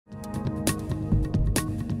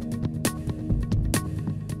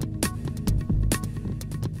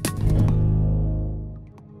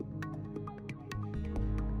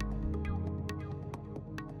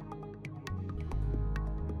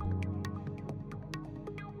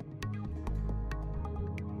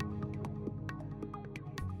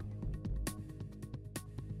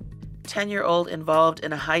10-year-old involved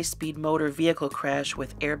in a high-speed motor vehicle crash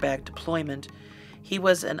with airbag deployment. He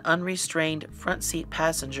was an unrestrained front seat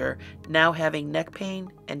passenger, now having neck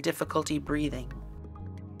pain and difficulty breathing.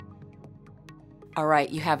 All right,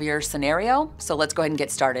 you have your scenario, so let's go ahead and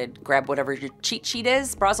get started. Grab whatever your cheat sheet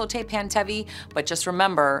is, Brazo tape, Pantevi, but just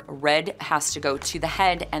remember, red has to go to the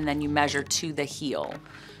head and then you measure to the heel.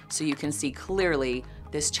 So you can see clearly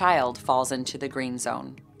this child falls into the green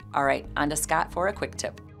zone. All right, on to Scott for a quick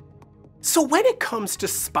tip. So when it comes to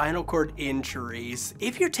spinal cord injuries,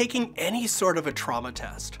 if you're taking any sort of a trauma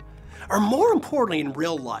test, or more importantly in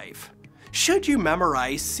real life, should you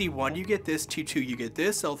memorize C1 you get this, T2 you get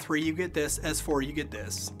this, L3 you get this, S4 you get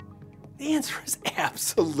this? The answer is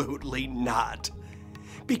absolutely not.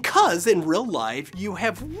 Because in real life you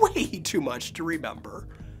have way too much to remember.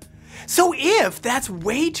 So if that's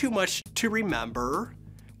way too much to remember,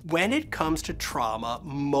 when it comes to trauma,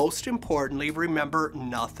 most importantly, remember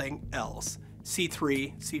nothing else.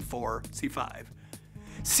 C3, C4, C5.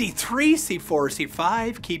 C3, C4,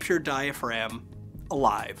 C5 keeps your diaphragm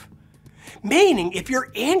alive. Meaning, if you're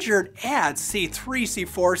injured at C3, C4,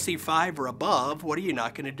 C5 or above, what are you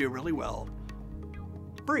not going to do really well?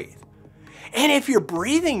 Breathe. And if you're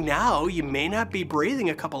breathing now, you may not be breathing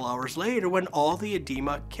a couple hours later when all the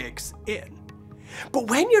edema kicks in. But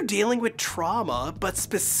when you're dealing with trauma, but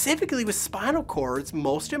specifically with spinal cords,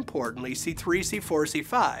 most importantly, C3, C4,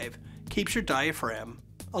 C5 keeps your diaphragm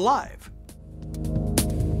alive.